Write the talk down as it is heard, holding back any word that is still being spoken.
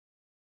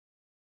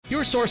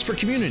Your source for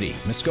community.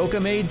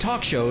 Muskoka-made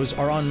talk shows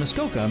are on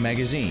Muskoka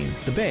Magazine,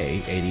 The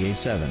Bay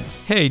 88.7.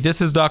 Hey, this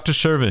is Dr.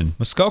 Shervin.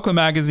 Muskoka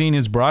Magazine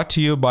is brought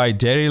to you by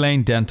Dairy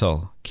Lane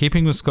Dental,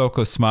 keeping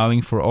Muskoka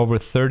smiling for over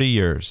 30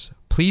 years.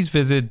 Please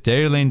visit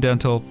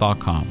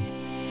dairylanedental.com.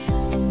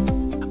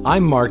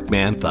 I'm Mark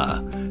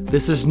Mantha.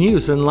 This is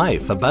news and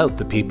life about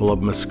the people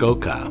of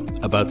Muskoka,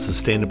 about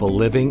sustainable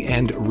living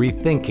and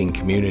rethinking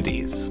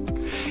communities.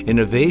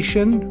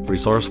 Innovation,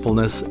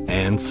 resourcefulness,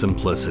 and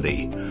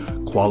simplicity.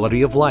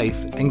 Quality of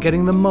life and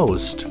getting the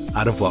most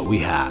out of what we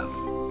have.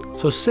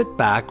 So sit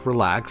back,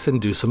 relax, and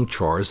do some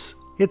chores.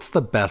 It's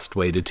the best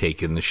way to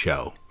take in the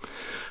show.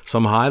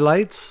 Some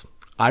highlights.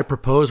 I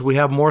propose we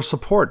have more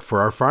support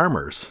for our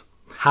farmers.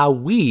 How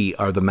we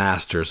are the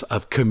masters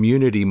of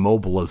community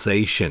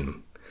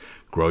mobilization.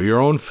 Grow your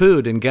own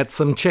food and get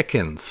some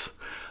chickens.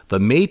 The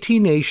Métis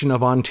Nation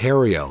of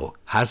Ontario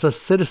has a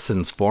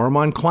citizens forum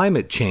on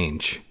climate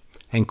change.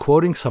 And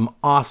quoting some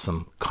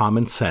awesome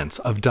common sense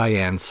of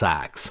Diane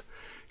Sachs.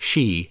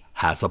 She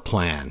has a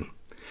plan.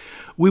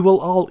 We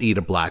will all eat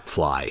a black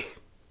fly,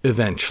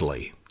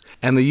 eventually.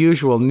 And the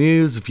usual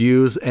news,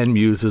 views, and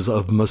muses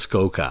of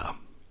Muskoka.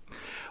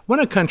 When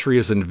a country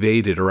is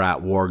invaded or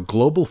at war,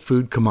 global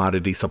food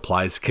commodity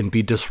supplies can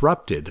be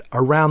disrupted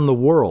around the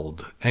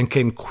world and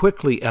can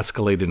quickly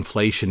escalate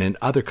inflation in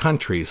other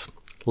countries,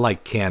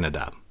 like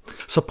Canada.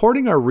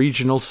 Supporting our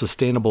regional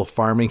sustainable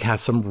farming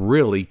has some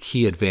really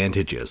key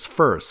advantages.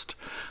 First,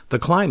 the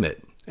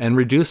climate and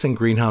reducing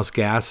greenhouse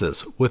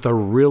gases with a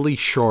really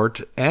short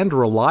and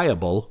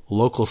reliable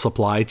local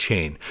supply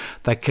chain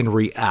that can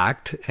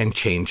react and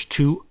change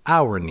to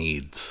our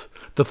needs.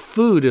 The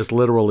food is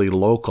literally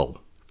local,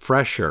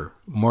 fresher,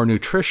 more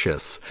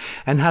nutritious,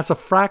 and has a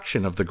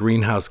fraction of the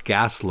greenhouse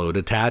gas load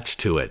attached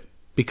to it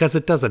because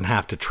it doesn't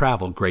have to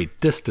travel great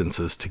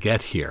distances to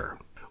get here.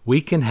 We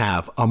can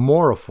have a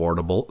more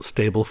affordable,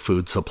 stable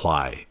food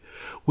supply.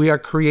 We are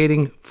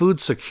creating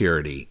food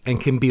security and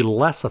can be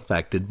less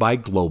affected by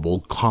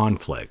global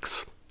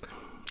conflicts.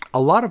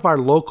 A lot of our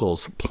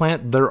locals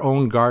plant their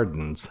own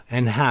gardens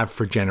and have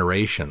for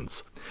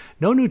generations.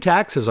 No new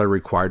taxes are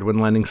required when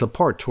lending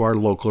support to our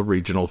local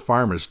regional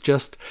farmers,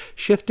 just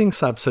shifting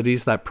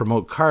subsidies that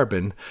promote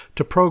carbon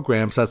to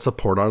programs that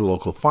support our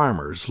local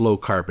farmers'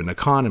 low-carbon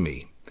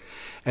economy.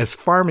 As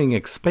farming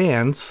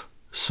expands,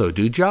 so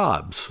do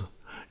jobs.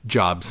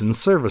 Jobs and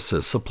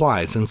services,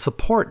 supplies, and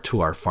support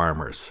to our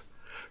farmers.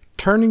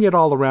 Turning it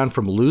all around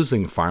from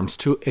losing farms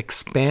to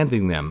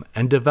expanding them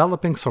and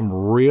developing some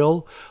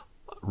real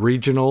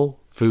regional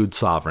food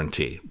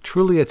sovereignty,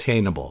 truly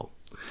attainable.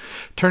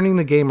 Turning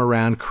the game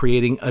around,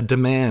 creating a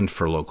demand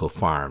for local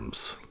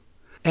farms.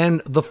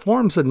 And the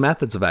forms and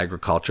methods of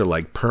agriculture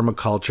like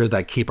permaculture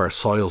that keep our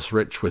soils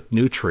rich with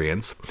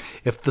nutrients.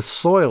 If the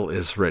soil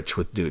is rich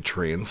with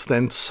nutrients,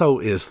 then so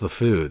is the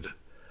food.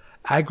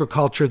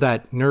 Agriculture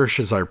that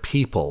nourishes our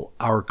people,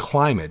 our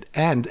climate,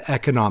 and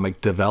economic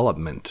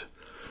development.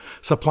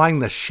 Supplying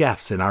the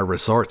chefs in our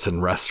resorts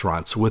and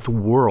restaurants with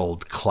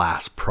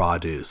world-class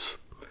produce.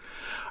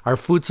 Our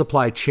food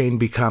supply chain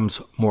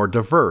becomes more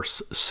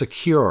diverse,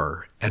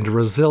 secure, and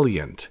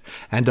resilient,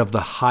 and of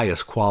the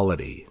highest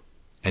quality.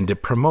 And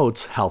it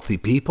promotes healthy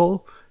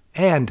people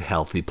and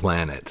healthy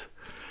planet.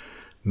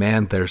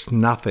 Man, there's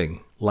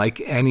nothing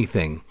like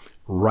anything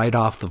right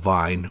off the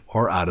vine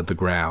or out of the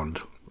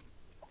ground.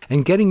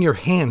 And getting your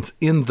hands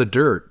in the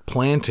dirt,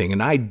 planting,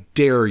 and I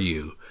dare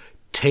you,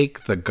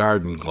 take the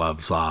garden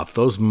gloves off.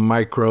 Those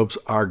microbes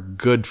are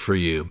good for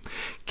you.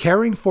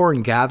 Caring for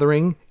and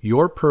gathering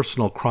your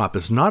personal crop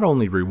is not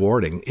only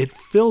rewarding, it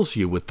fills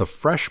you with the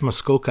fresh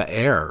Muskoka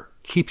air,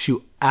 keeps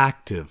you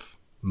active,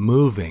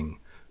 moving,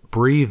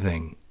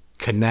 breathing,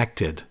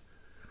 connected.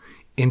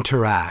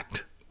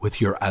 Interact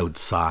with your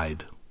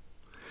outside.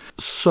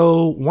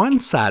 So one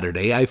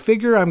Saturday, I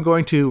figure I'm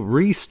going to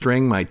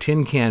restring my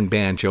tin can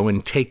banjo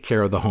and take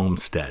care of the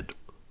homestead.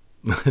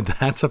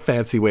 That's a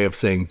fancy way of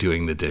saying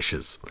doing the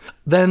dishes.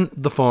 Then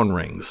the phone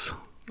rings.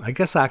 I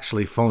guess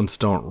actually phones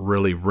don't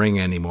really ring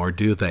anymore,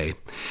 do they?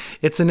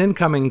 It's an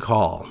incoming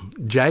call.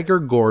 Jagger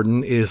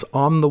Gordon is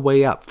on the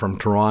way up from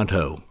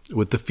Toronto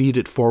with the Feed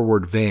It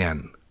Forward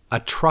van,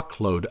 a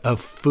truckload of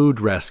food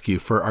rescue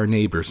for our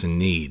neighbors in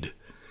need.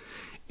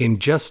 In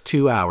just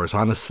 2 hours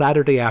on a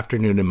Saturday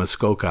afternoon in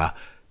Muskoka,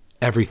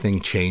 everything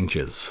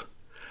changes.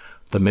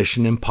 The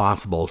Mission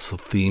Impossible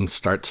theme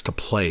starts to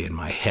play in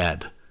my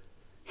head.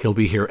 He'll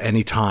be here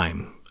any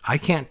time. I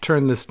can't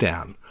turn this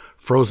down.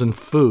 Frozen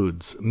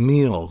foods,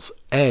 meals,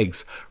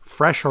 eggs,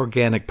 fresh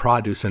organic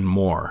produce, and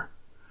more.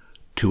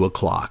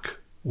 2:00.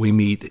 We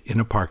meet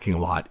in a parking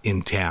lot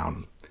in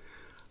town.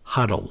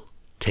 Huddle.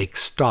 Take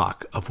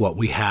stock of what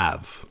we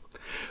have.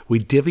 We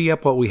divvy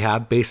up what we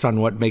have based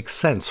on what makes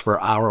sense for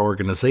our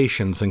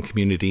organizations and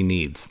community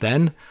needs.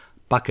 Then,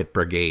 bucket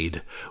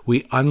brigade.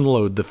 We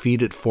unload the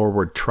Feed It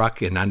Forward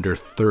truck in under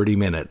 30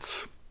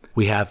 minutes.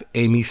 We have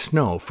Amy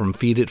Snow from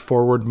Feed It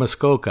Forward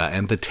Muskoka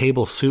and the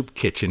Table Soup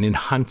Kitchen in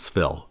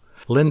Huntsville,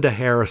 Linda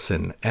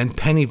Harrison and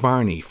Penny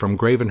Varney from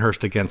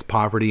Gravenhurst Against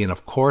Poverty, and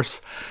of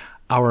course,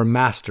 our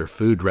master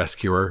food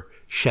rescuer,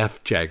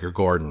 Chef Jagger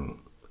Gordon.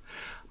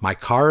 My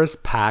car is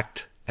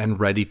packed and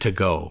ready to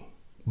go,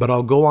 but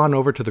I'll go on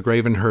over to the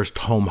Gravenhurst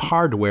Home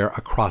Hardware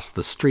across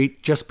the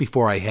street just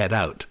before I head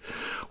out,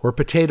 where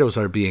potatoes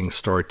are being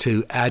stored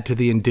to add to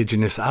the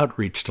Indigenous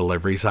outreach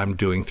deliveries I'm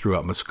doing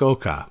throughout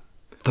Muskoka.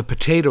 The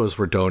potatoes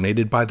were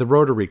donated by the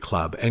Rotary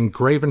Club, and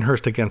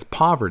Gravenhurst Against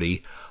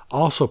Poverty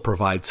also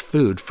provides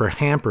food for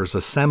hampers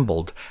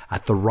assembled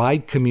at the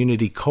Ride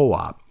Community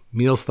Co-op,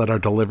 meals that are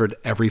delivered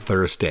every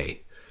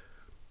Thursday.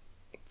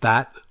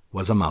 That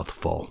was a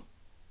mouthful.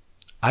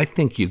 I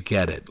think you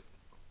get it.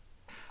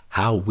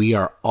 How we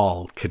are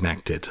all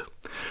connected.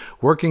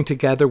 Working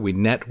together, we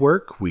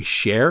network, we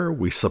share,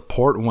 we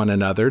support one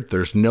another.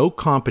 There's no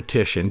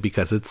competition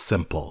because it's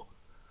simple.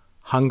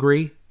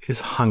 Hungry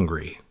is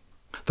hungry.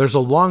 There's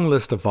a long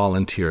list of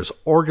volunteers,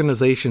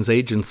 organizations,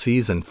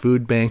 agencies, and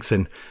food banks,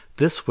 and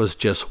this was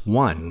just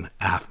one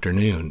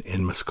afternoon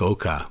in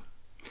Muskoka.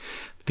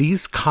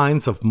 These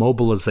kinds of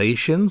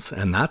mobilizations,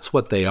 and that's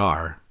what they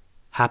are,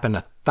 happen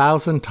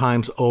 1,000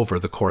 times over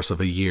the course of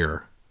a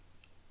year.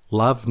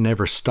 Love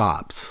never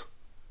stops.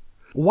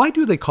 Why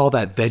do they call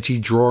that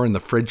veggie drawer in the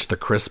fridge the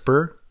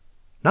crisper?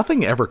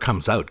 Nothing ever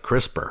comes out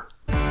crisper.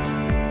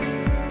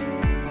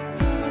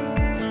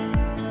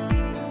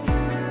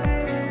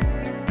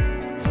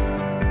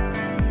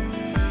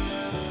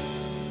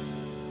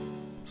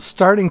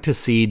 Starting to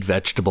seed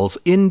vegetables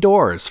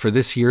indoors for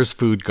this year's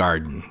food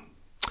garden.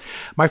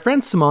 My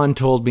friend Simon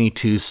told me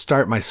to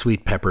start my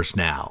sweet peppers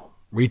now.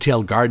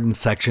 Retail garden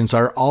sections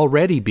are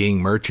already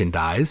being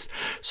merchandised,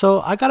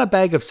 so I got a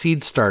bag of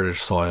seed starter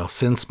soil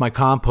since my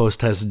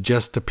compost has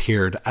just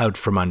appeared out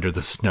from under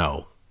the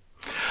snow.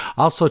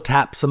 Also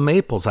tapped some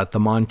maples at the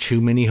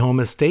Monchu Mini Home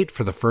Estate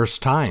for the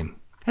first time,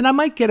 and I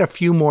might get a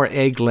few more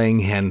egg-laying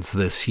hens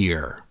this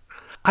year.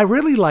 I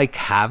really like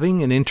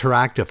having an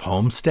interactive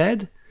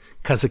homestead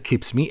because it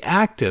keeps me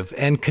active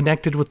and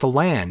connected with the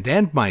land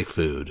and my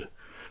food.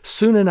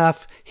 Soon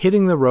enough,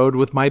 hitting the road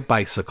with my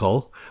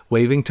bicycle,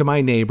 waving to my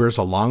neighbors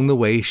along the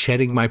way,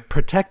 shedding my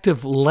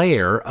protective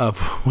layer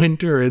of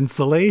winter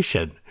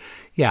insulation.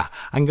 Yeah,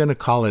 I'm going to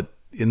call it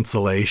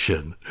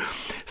insulation.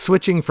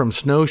 Switching from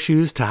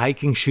snowshoes to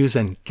hiking shoes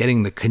and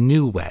getting the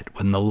canoe wet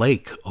when the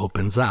lake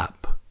opens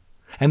up.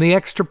 And the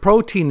extra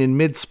protein in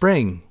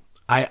mid-spring.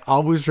 I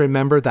always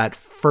remember that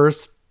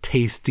first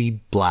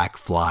tasty black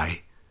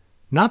fly.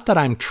 Not that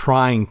I'm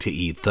trying to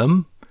eat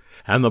them.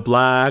 And the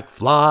black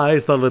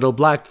flies, the little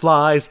black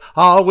flies,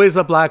 always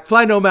a black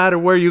fly, no matter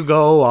where you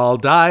go. I'll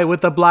die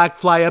with the black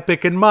fly a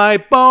picking my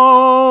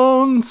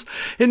bones.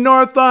 In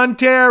North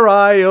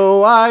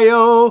Ontario,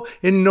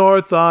 in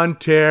North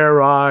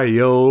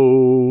Ontario.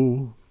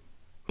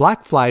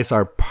 Black flies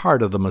are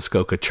part of the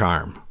Muskoka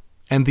charm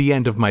and the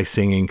end of my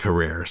singing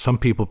career. Some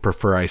people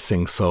prefer I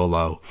sing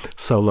solo.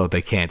 Solo,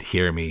 they can't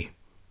hear me.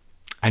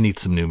 I need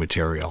some new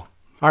material.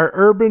 Our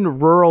urban,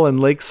 rural, and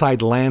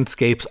lakeside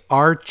landscapes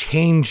are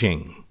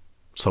changing.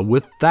 So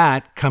with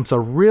that comes a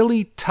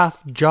really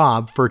tough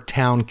job for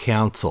town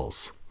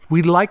councils.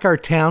 We like our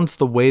towns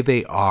the way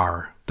they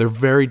are. They're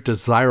very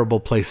desirable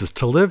places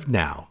to live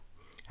now.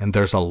 And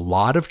there's a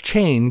lot of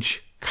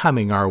change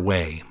coming our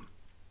way.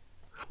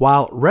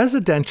 While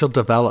residential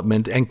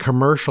development and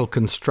commercial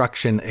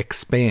construction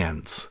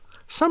expands,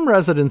 some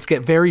residents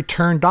get very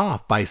turned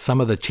off by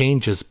some of the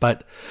changes,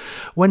 but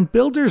when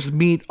builders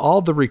meet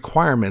all the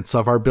requirements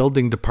of our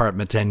building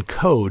department and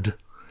code,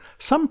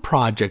 some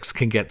projects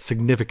can get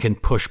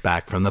significant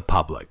pushback from the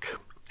public.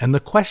 And the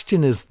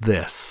question is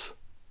this: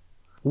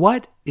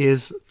 what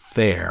is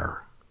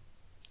fair?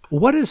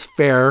 What is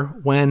fair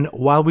when,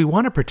 while we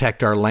want to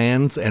protect our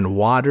lands and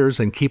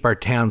waters and keep our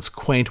towns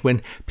quaint,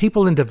 when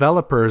people and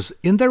developers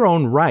in their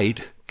own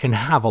right can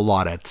have a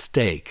lot at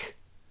stake?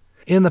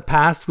 In the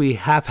past, we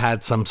have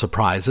had some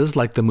surprises,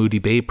 like the Moody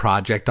Bay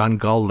project on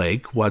Gull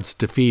Lake was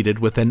defeated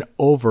with an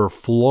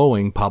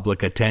overflowing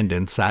public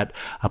attendance at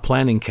a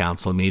planning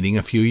council meeting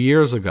a few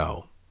years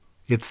ago.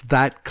 It's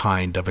that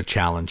kind of a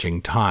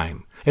challenging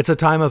time. It's a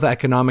time of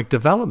economic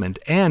development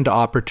and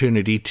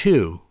opportunity,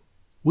 too.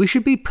 We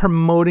should be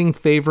promoting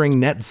favoring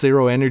net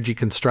zero energy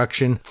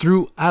construction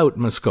throughout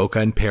Muskoka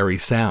and Parry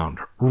Sound.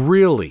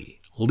 Really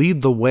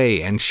lead the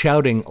way, and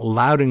shouting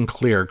loud and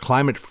clear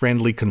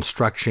climate-friendly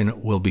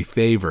construction will be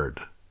favored.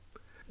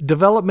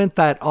 Development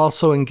that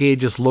also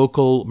engages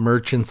local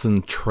merchants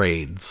and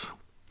trades.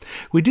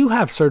 We do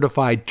have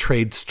certified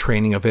trades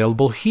training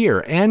available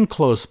here and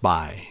close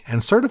by,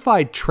 and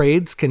certified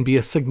trades can be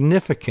a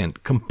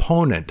significant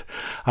component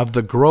of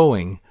the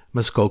growing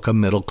Muskoka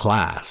middle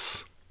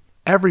class.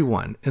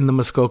 Everyone in the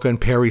Muskoka and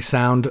Parry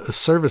Sound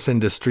service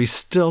industry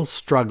still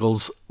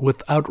struggles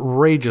with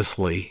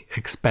outrageously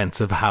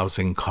expensive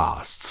housing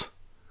costs.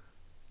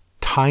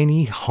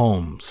 Tiny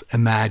homes,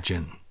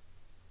 imagine.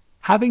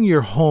 Having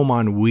your home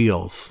on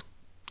wheels.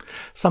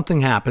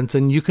 Something happens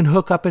and you can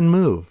hook up and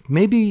move.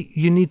 Maybe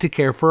you need to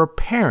care for a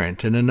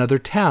parent in another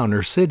town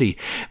or city.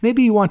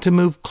 Maybe you want to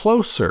move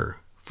closer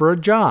for a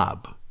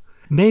job.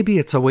 Maybe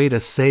it's a way to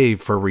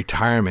save for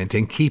retirement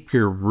and keep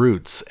your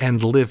roots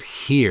and live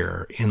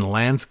here in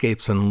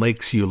landscapes and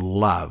lakes you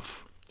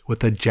love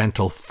with a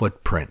gentle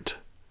footprint.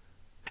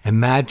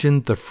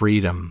 Imagine the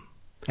freedom.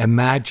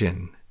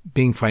 Imagine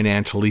being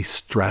financially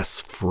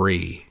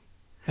stress-free.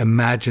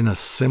 Imagine a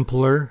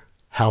simpler,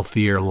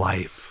 healthier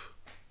life.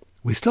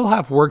 We still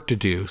have work to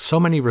do, so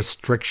many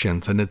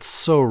restrictions, and it's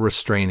so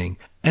restraining.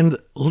 And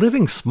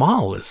living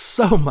small is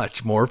so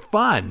much more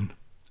fun.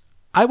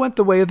 I went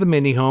the way of the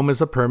mini home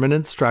as a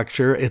permanent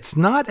structure. It's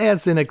not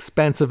as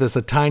inexpensive as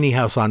a tiny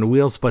house on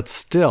wheels, but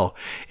still,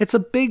 it's a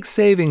big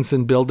savings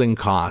in building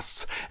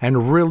costs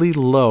and really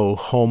low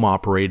home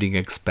operating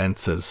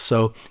expenses.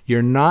 So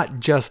you're not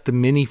just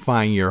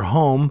minifying your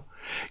home,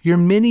 you're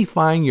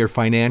minifying your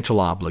financial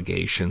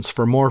obligations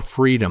for more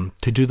freedom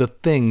to do the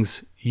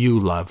things you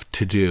love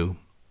to do.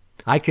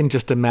 I can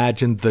just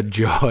imagine the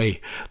joy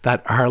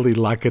that Arlie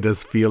Luckett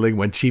is feeling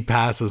when she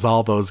passes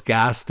all those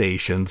gas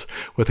stations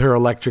with her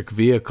electric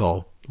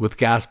vehicle, with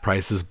gas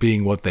prices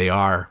being what they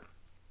are.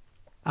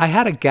 I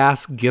had a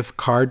gas gift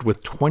card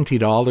with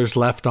 $20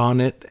 left on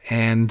it,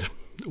 and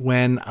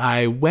when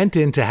I went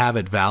in to have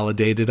it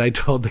validated, I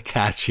told the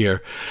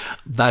cashier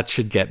that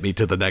should get me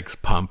to the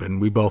next pump,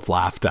 and we both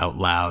laughed out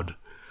loud.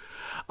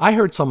 I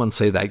heard someone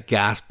say that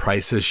gas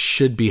prices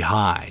should be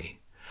high.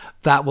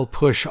 That will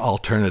push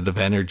alternative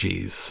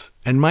energies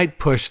and might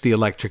push the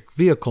electric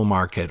vehicle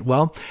market.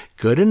 Well,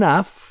 good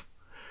enough.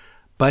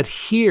 But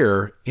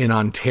here in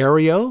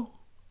Ontario,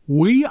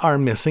 we are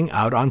missing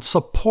out on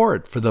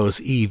support for those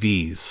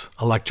EVs,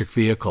 electric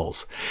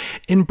vehicles.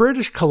 In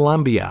British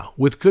Columbia,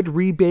 with good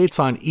rebates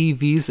on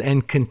EVs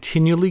and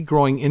continually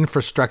growing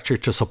infrastructure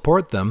to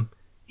support them,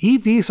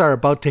 EVs are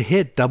about to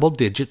hit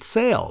double-digit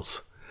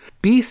sales.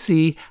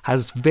 BC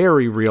has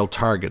very real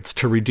targets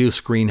to reduce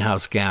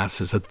greenhouse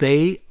gases, that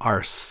they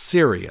are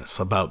serious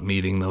about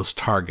meeting those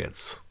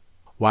targets,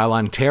 while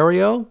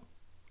Ontario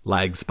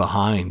lags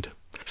behind,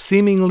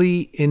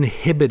 seemingly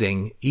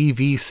inhibiting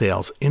EV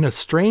sales. In a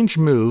strange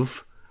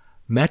move,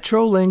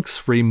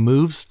 Metrolinx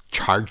removes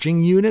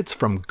charging units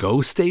from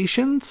GO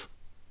stations,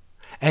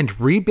 and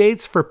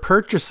rebates for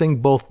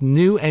purchasing both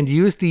new and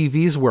used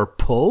EVs were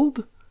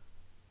pulled.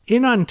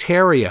 In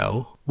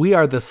Ontario, we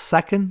are the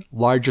second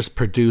largest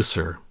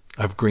producer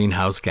of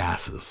greenhouse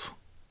gases.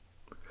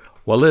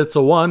 Well, it's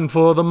a 1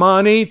 for the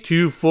money,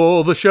 2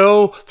 for the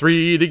show,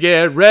 3 to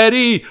get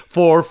ready,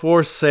 4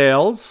 for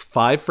sales,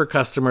 5 for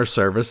customer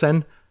service,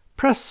 and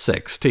press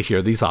 6 to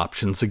hear these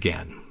options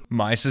again.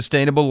 My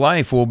Sustainable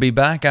Life will be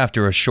back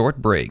after a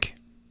short break.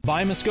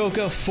 By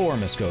Muskoka for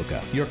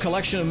Muskoka, your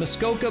collection of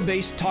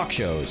Muskoka-based talk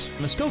shows.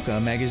 Muskoka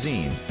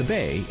Magazine, The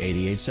Bay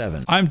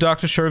 88.7. I'm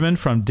Dr. Shervin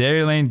from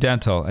Dairy Lane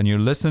Dental, and you're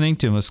listening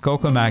to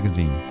Muskoka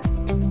Magazine.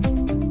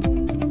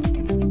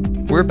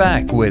 We're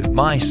back with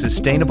My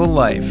Sustainable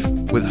Life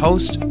with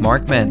host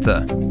Mark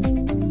Mantha.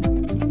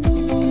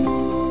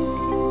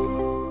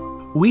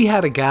 We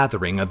had a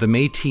gathering of the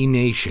Métis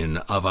Nation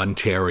of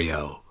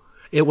Ontario.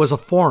 It was a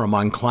forum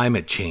on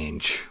climate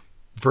change,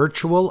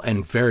 virtual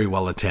and very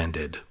well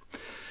attended.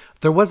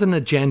 There was an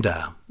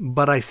agenda,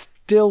 but I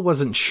still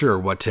wasn't sure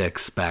what to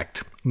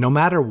expect. No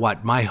matter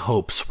what, my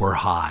hopes were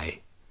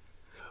high.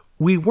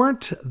 We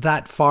weren't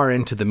that far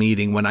into the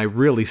meeting when I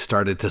really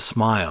started to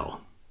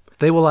smile.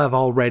 They will have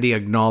already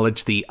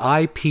acknowledged the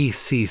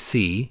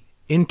IPCC,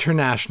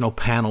 International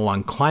Panel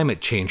on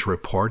Climate Change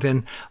report,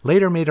 and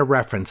later made a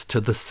reference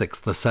to the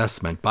 6th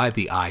assessment by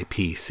the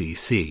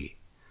IPCC.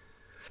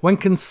 When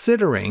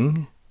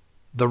considering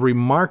the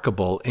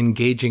remarkable,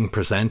 engaging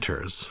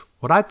presenters,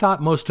 what I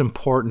thought most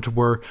important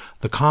were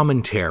the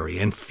commentary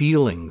and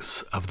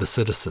feelings of the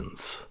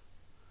citizens.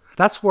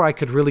 That's where I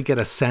could really get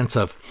a sense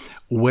of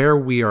where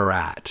we are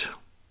at,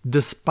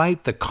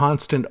 despite the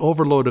constant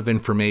overload of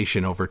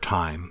information over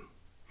time.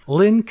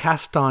 Lynn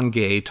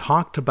Castonguay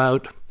talked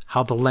about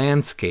how the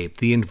landscape,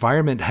 the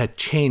environment had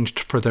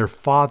changed for their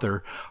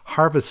father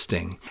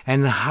harvesting,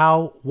 and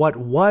how what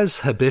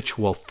was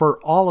habitual for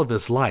all of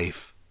his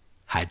life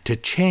had to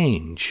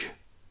change,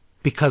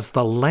 because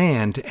the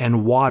land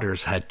and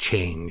waters had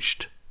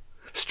changed,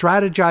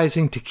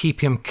 strategizing to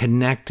keep him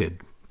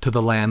connected to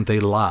the land they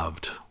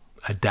loved,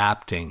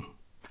 adapting,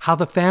 how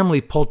the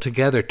family pulled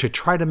together to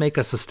try to make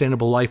a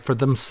sustainable life for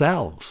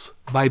themselves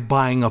by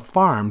buying a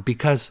farm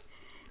because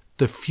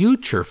the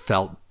future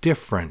felt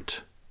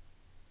different.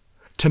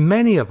 To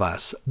many of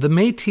us, the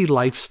Métis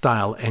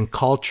lifestyle and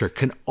culture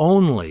can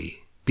only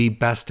be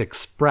best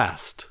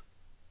expressed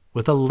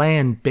with a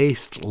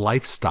land-based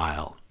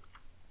lifestyle.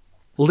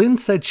 Lynn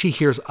said she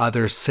hears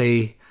others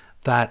say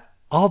that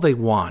all they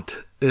want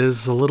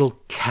is a little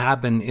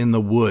cabin in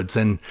the woods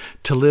and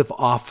to live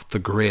off the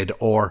grid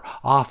or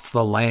off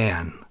the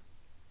land.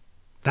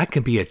 That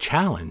can be a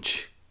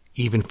challenge,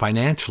 even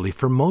financially,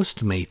 for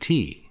most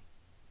Métis.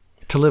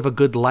 To live a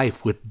good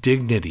life with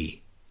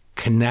dignity,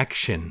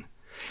 connection,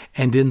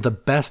 and in the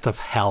best of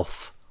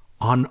health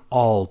on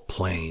all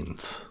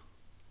planes.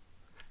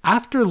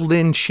 After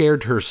Lynn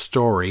shared her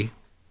story,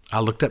 I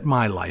looked at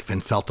my life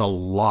and felt a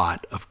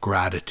lot of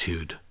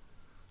gratitude.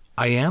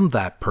 I am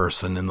that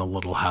person in the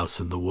little house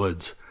in the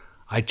woods.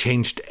 I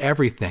changed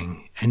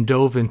everything and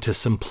dove into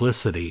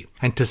simplicity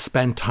and to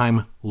spend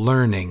time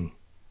learning,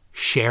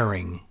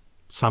 sharing,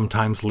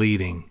 sometimes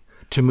leading,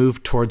 to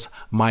move towards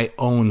my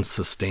own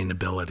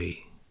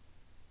sustainability.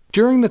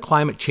 During the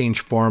Climate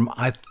Change Forum,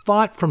 I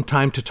thought from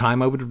time to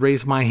time I would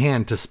raise my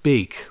hand to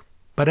speak.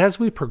 But as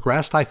we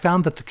progressed, I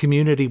found that the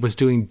community was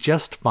doing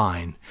just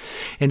fine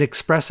in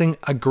expressing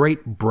a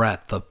great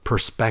breadth of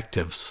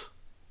perspectives,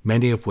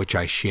 many of which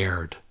I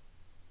shared.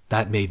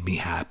 That made me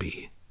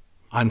happy.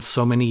 On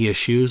so many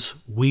issues,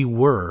 we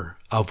were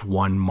of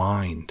one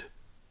mind.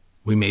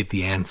 We made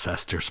the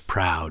ancestors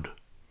proud.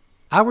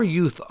 Our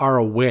youth are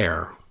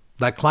aware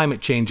that climate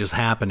change is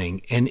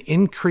happening, and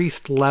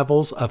increased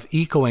levels of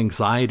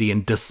eco-anxiety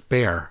and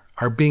despair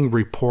are being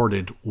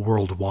reported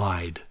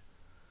worldwide.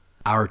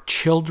 Our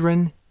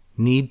children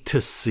need to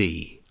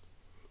see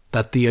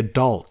that the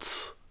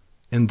adults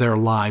in their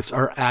lives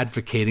are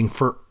advocating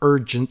for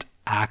urgent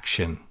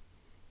action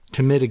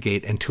to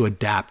mitigate and to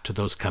adapt to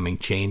those coming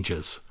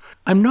changes.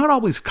 I'm not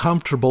always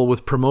comfortable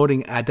with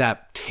promoting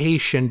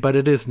adaptation, but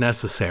it is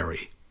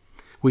necessary.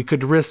 We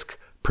could risk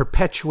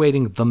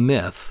perpetuating the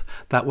myth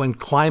that when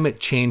climate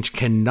change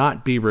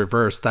cannot be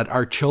reversed, that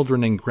our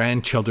children and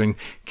grandchildren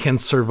can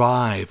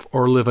survive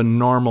or live a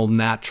normal,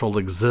 natural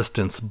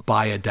existence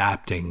by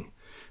adapting,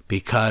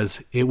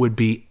 because it would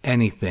be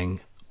anything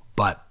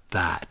but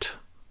that.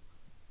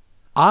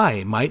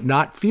 I might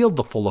not feel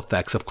the full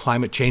effects of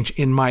climate change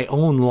in my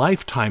own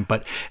lifetime,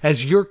 but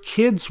as your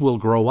kids will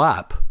grow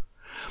up,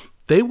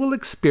 they will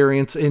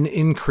experience an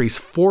increase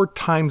 4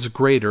 times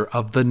greater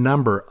of the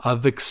number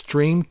of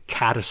extreme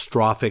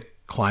catastrophic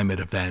climate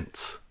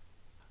events.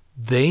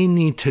 They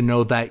need to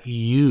know that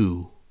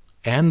you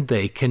and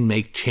they can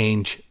make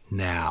change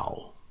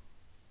now.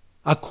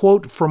 A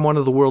quote from one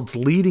of the world's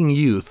leading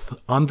youth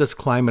on this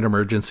climate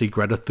emergency,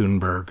 Greta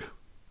Thunberg.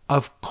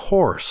 Of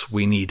course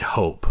we need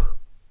hope,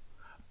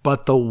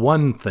 but the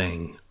one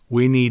thing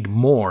we need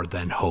more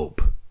than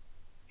hope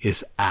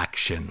is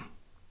action.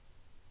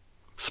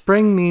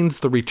 Spring means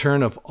the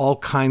return of all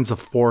kinds of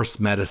forest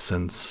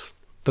medicines.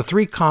 The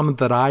 3 common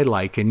that I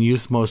like and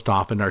use most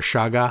often are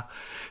chaga,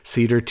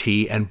 cedar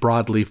tea, and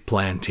broadleaf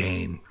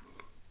plantain.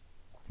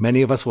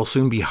 Many of us will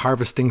soon be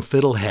harvesting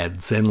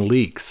fiddleheads and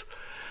leeks.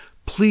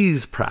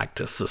 Please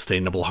practice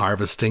sustainable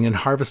harvesting and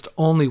harvest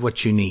only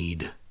what you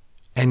need,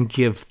 and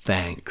give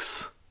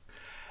thanks.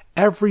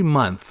 Every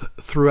month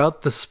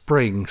throughout the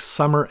spring,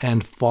 summer,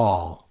 and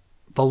fall,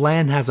 the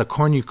land has a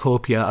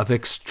cornucopia of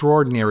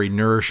extraordinary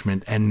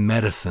nourishment and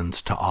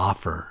medicines to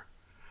offer.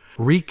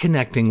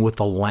 Reconnecting with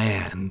the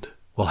land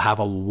will have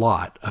a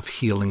lot of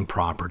healing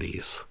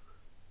properties.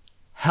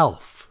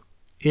 Health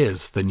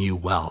is the new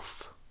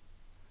wealth.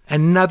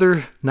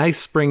 Another nice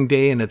spring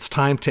day, and it's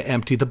time to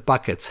empty the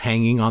buckets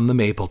hanging on the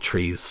maple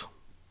trees.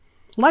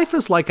 Life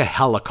is like a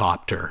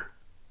helicopter.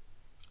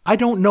 I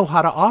don't know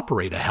how to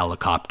operate a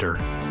helicopter.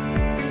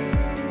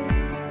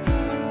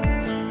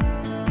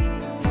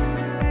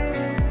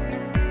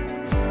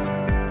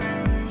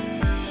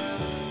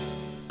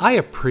 I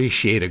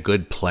appreciate a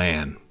good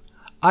plan.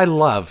 I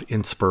love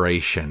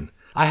inspiration.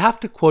 I have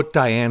to quote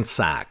Diane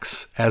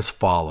Sachs as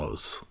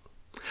follows.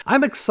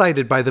 I'm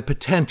excited by the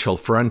potential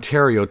for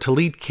Ontario to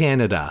lead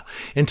Canada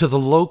into the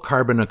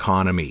low-carbon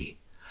economy.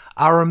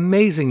 Our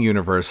amazing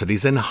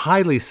universities and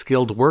highly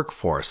skilled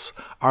workforce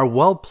are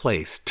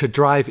well-placed to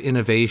drive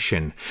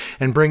innovation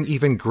and bring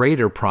even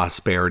greater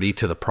prosperity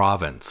to the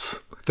province.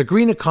 The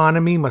green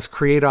economy must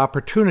create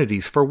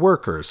opportunities for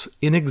workers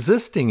in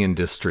existing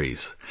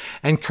industries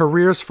and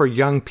careers for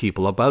young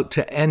people about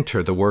to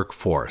enter the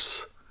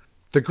workforce.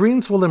 The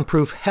Greens will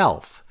improve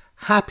health,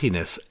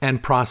 happiness,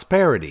 and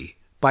prosperity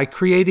by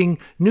creating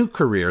new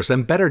careers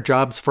and better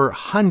jobs for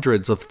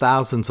hundreds of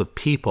thousands of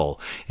people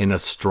in a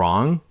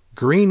strong,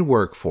 green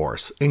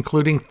workforce,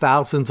 including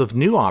thousands of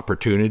new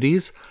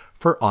opportunities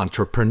for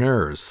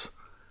entrepreneurs.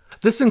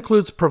 This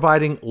includes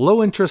providing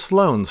low-interest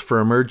loans for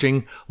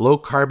emerging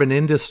low-carbon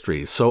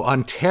industries so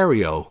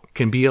Ontario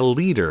can be a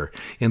leader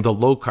in the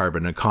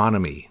low-carbon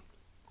economy.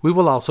 We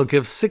will also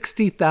give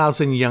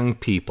 60,000 young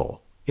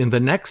people in the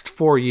next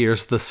 4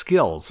 years the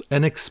skills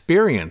and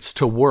experience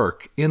to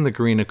work in the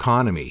green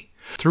economy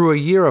through a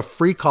year of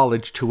free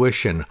college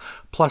tuition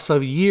plus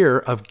a year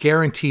of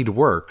guaranteed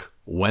work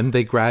when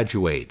they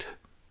graduate.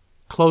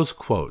 Close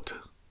quote.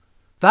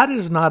 That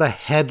is not a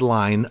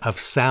headline of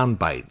sound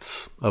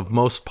bites of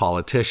most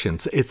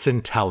politicians. It's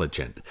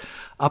intelligent.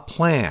 A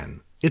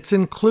plan. It's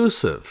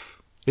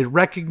inclusive. It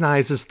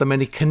recognizes the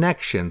many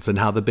connections and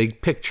how the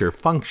big picture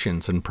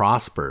functions and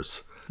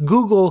prospers.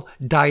 Google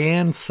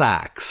Diane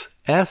Sachs,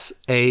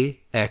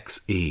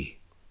 S-A-X-E.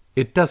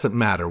 It doesn't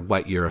matter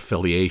what your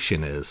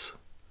affiliation is.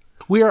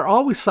 We are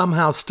always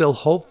somehow still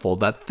hopeful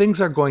that things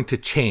are going to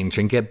change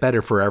and get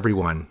better for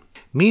everyone.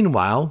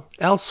 Meanwhile,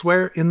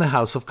 elsewhere in the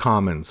House of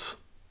Commons,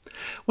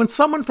 when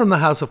someone from the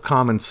House of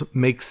Commons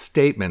makes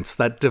statements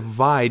that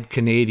divide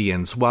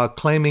Canadians while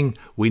claiming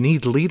we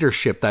need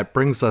leadership that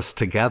brings us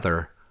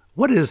together,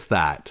 what is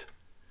that?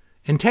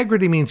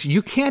 Integrity means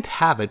you can't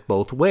have it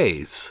both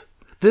ways.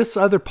 This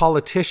other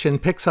politician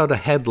picks out a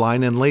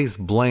headline and lays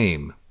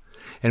blame,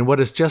 and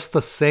what is just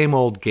the same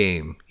old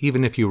game,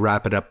 even if you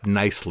wrap it up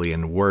nicely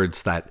in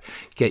words that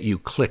get you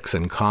clicks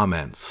and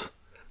comments.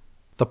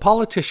 The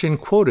politician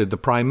quoted the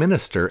Prime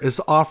Minister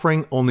as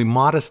offering only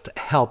modest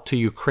help to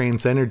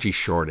Ukraine's energy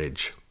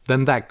shortage.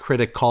 Then that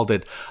critic called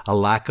it a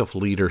lack of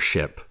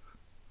leadership.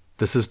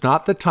 This is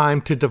not the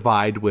time to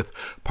divide with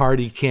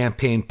party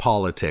campaign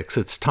politics.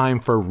 It's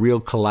time for real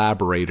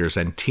collaborators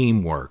and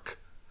teamwork.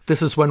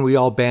 This is when we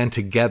all band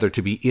together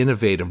to be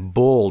innovative,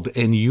 bold,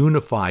 and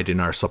unified in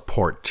our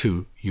support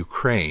to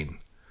Ukraine.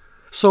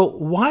 So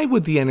why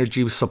would the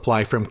energy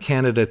supply from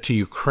Canada to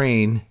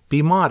Ukraine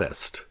be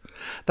modest?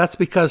 That's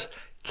because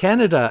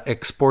Canada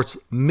exports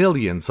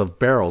millions of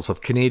barrels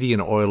of Canadian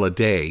oil a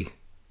day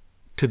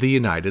to the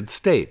United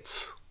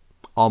States,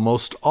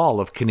 almost all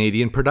of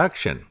Canadian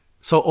production.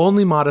 So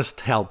only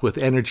modest help with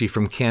energy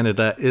from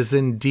Canada is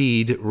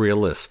indeed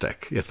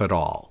realistic, if at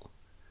all.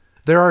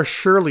 There are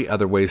surely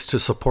other ways to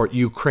support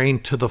Ukraine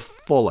to the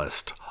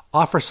fullest,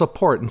 offer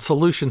support and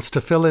solutions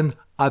to fill in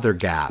other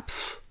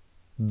gaps.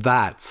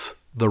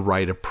 That's the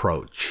right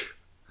approach.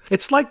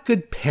 It's like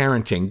good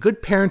parenting.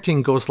 Good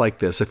parenting goes like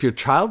this. If your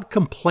child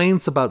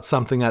complains about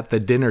something at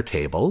the dinner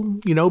table,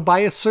 by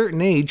a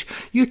certain age,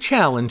 you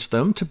challenge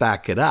them to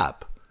back it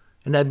up.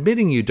 And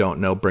admitting you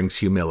don't know brings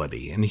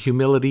humility, and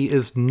humility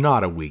is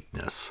not a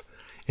weakness.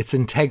 It's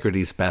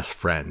integrity's best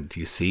friend.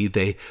 You see,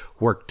 they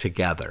work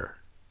together.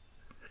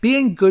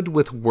 Being good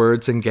with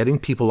words and getting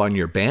people on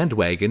your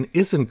bandwagon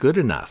isn't good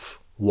enough.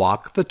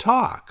 Walk the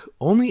talk.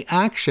 Only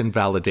action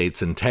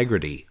validates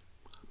integrity.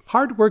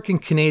 Hard-working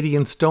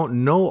Canadians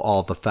don't know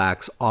all the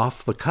facts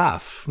off the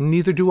cuff.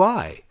 Neither do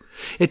I.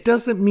 It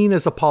doesn't mean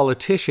as a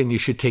politician you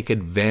should take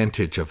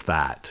advantage of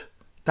that.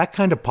 That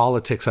kind of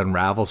politics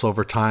unravels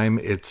over time.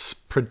 It's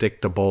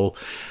predictable.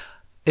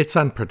 It's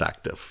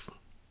unproductive.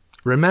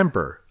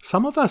 Remember,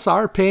 some of us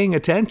are paying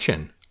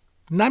attention.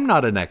 And I'm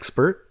not an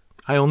expert.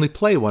 I only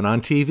play one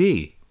on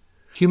TV.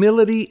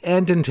 Humility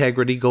and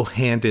integrity go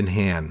hand in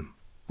hand.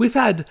 We've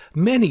had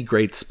many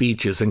great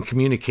speeches and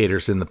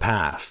communicators in the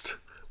past.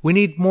 We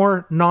need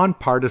more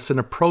nonpartisan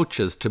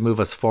approaches to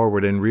move us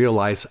forward and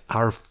realize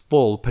our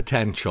full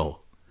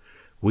potential.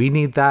 We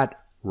need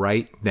that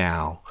right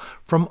now,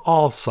 from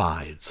all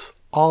sides,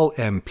 all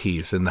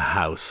MPs in the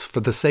House, for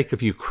the sake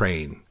of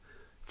Ukraine,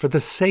 for the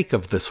sake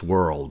of this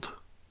world.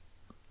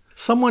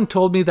 Someone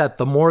told me that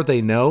the more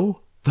they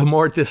know, the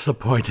more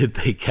disappointed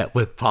they get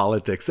with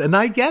politics, and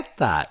I get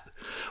that.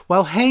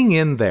 Well, hang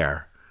in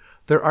there.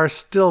 There are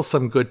still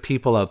some good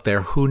people out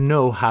there who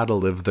know how to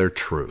live their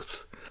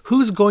truth.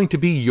 Who's going to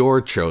be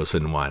your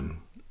chosen one?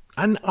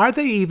 And are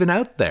they even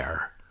out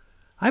there?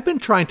 I've been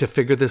trying to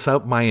figure this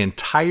out my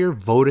entire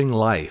voting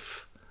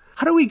life.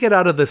 How do we get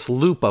out of this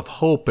loop of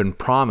hope and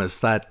promise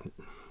that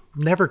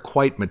never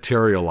quite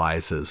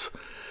materializes?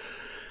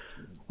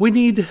 We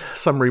need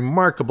some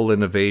remarkable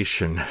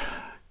innovation,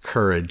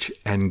 courage,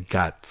 and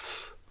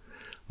guts.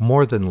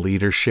 More than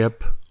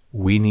leadership,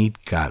 we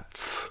need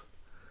guts.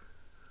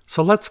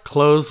 So let's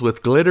close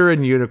with glitter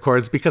and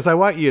unicorns because I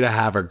want you to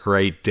have a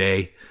great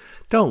day.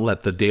 Don't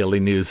let the daily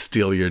news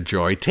steal your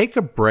joy. Take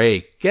a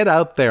break, get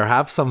out there,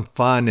 have some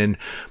fun, and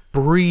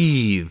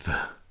breathe.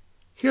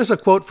 Here's a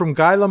quote from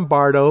Guy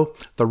Lombardo,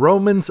 The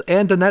Romans,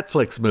 and a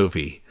Netflix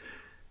movie.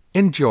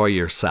 Enjoy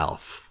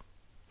yourself.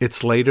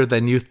 It's later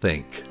than you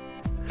think.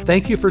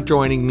 Thank you for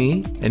joining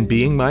me and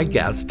being my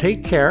guest.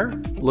 Take care.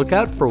 Look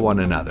out for one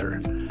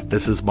another.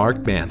 This is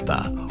Mark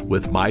Mantha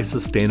with My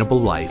Sustainable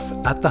Life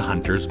at the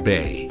Hunters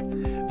Bay.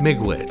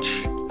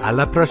 Miigwech. À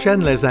la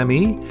prochaine, les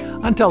amis.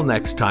 Until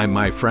next time,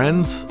 my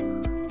friends.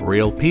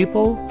 Real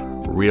people,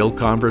 real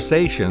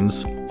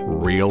conversations,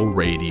 real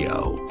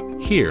radio.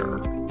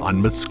 Here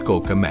on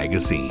Muskoka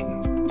Magazine.